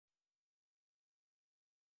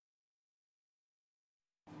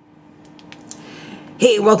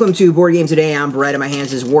Hey, welcome to Board Game Today. I'm Brett, and my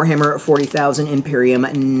hands is Warhammer 40,000 Imperium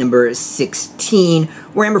number 16.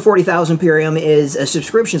 Warhammer 40,000 Imperium is a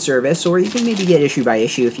subscription service, or you can maybe get issue by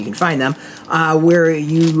issue if you can find them, where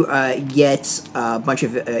you get a bunch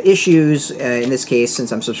of issues. In this case,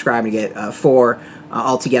 since I'm subscribed, I get 4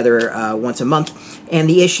 altogether once a month. And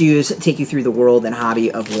the issues take you through the world and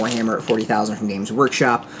hobby of Warhammer 40,000 from Games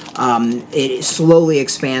Workshop. It slowly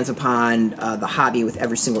expands upon the hobby with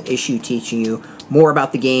every single issue, teaching you more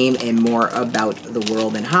about the game and more about the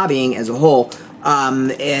world and hobbying as a whole. The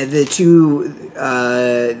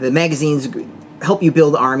magazines help you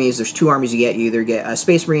build armies. There's 2 armies you get. You either get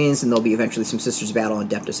Space Marines, and there'll be eventually some Sisters Battle and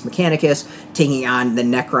Adeptus Mechanicus, taking on the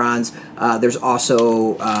Necrons. There's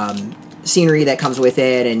also scenery that comes with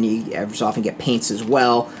it, and you every so often get paints as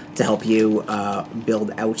well to help you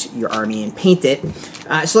build out your army and paint it.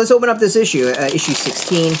 So let's open up this issue, issue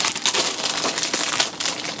 16.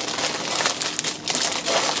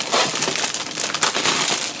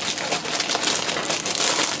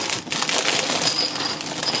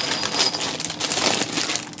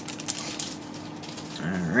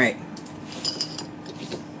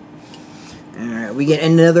 Alright, we get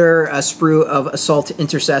another sprue of Assault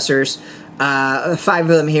Intercessors. 5 of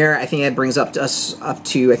them here. I think that brings us up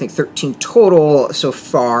to I think 13 total so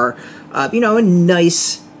far. You know, a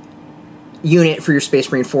nice unit for your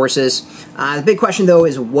Space Marine forces. The big question though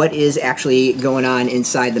is what is actually going on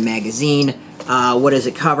inside the magazine. What does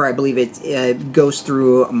it cover? I believe it goes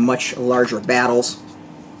through much larger battles.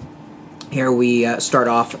 Here we start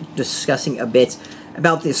off discussing a bit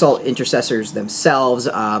about the Assault Intercessors themselves.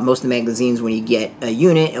 Most of the magazines, when you get a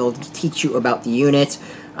unit, it'll teach you about the unit.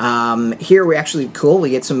 Here we're actually cool. We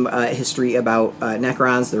get some history about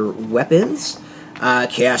Necrons, their weapons,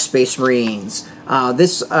 Chaos Space Marines.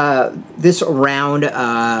 This round,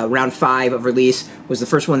 round 5 of release, was the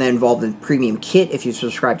first one that involved the premium kit. If you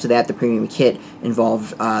subscribe to that, the premium kit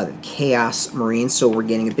involved Chaos Marines, so we're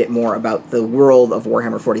getting a bit more about the world of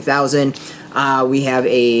Warhammer 40,000. We have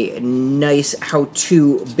a nice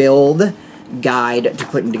how-to build guide to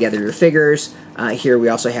putting together your figures. Here we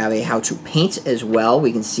also have a how-to paint as well.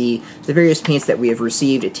 We can see the various paints that we have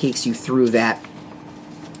received. It takes you through that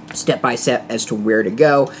step by step as to where to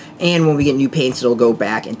go, and when we get new paints, it'll go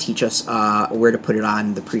back and teach us where to put it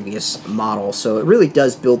on the previous model. So it really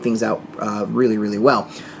does build things out really, really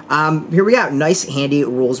well. Here we got nice handy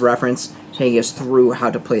rules reference taking us through how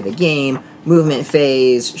to play the game: movement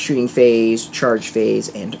phase, shooting phase, charge phase,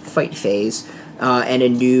 and fight phase, and a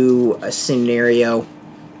new scenario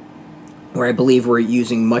where I believe we're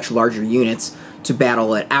using much larger units to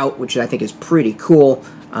battle it out, which I think is pretty cool.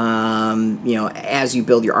 You know, as you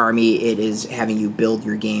build your army, it is having you build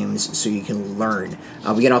your games so you can learn.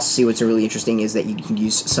 We can also see what's really interesting is that you can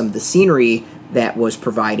use some of the scenery that was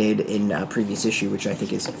provided in a previous issue, which I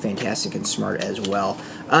think is fantastic and smart as well.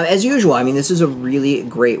 As usual, I mean, this is a really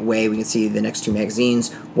great way. We can see the next 2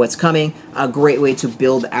 magazines, what's coming. A great way to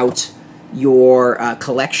build out your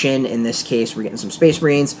collection. In this case, we're getting some Space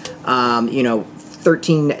Marines. You know,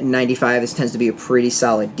 $13.95. This tends to be a pretty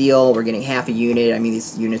solid deal. We're getting half a unit. I mean,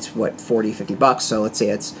 these units, what, 40, 50 bucks, so let's say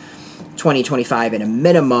it's 20, 25 at a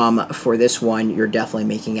minimum for this one. You're definitely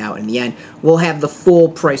making out in the end. We'll have the full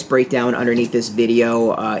price breakdown underneath this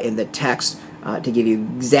video in the text to give you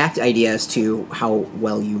exact idea as to how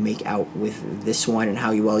well you make out with this one and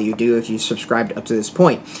how well you do if you subscribed up to this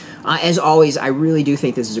point. As always, I really do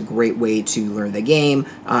think this is a great way to learn the game.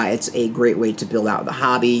 It's a great way to build out the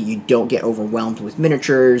hobby. You don't get overwhelmed with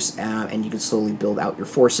miniatures, and you can slowly build out your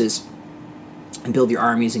forces and build your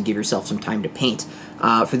armies and give yourself some time to paint.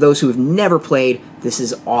 For those who have never played, this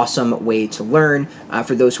is an awesome way to learn.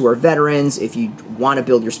 For those who are veterans, if you want to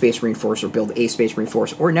build your Space Marine force or build a Space Marine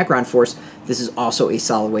force or Necron force, this is also a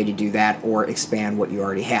solid way to do that or expand what you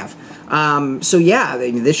already have. So yeah,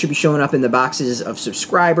 this should be showing up in the boxes of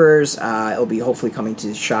subscribers. It'll be hopefully coming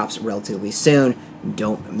to shops relatively soon.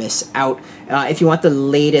 Don't miss out. If you want the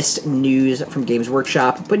latest news from Games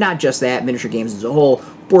Workshop, but not just that, miniature games as a whole,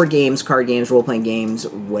 board games, card games, role-playing games,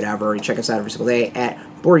 whatever, check us out every single day at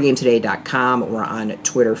BoardGameToday.com. We're on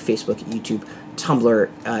Twitter, Facebook, YouTube, Tumblr,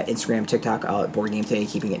 Instagram, TikTok, all at Board Game Today,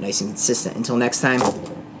 keeping it nice and consistent. Until next time,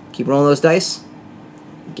 keep rolling those dice,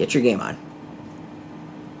 get your game on.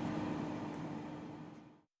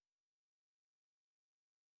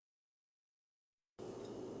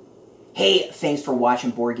 Hey, thanks for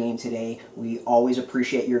watching Board Game Today. We always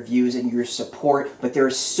appreciate your views and your support, but there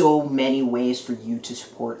are so many ways for you to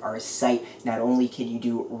support our site. Not only can you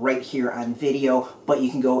do right here on video, but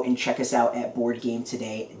you can go and check us out at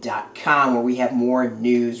BoardGameToday.com, where we have more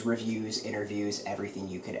news, reviews, interviews, everything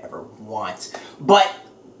you could ever want. But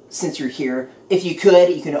since you're here, if you could,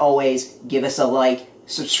 you can always give us a like,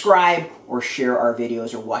 subscribe, or share our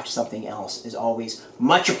videos or watch something else. Is always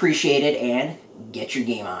much appreciated, and get your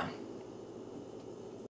game on.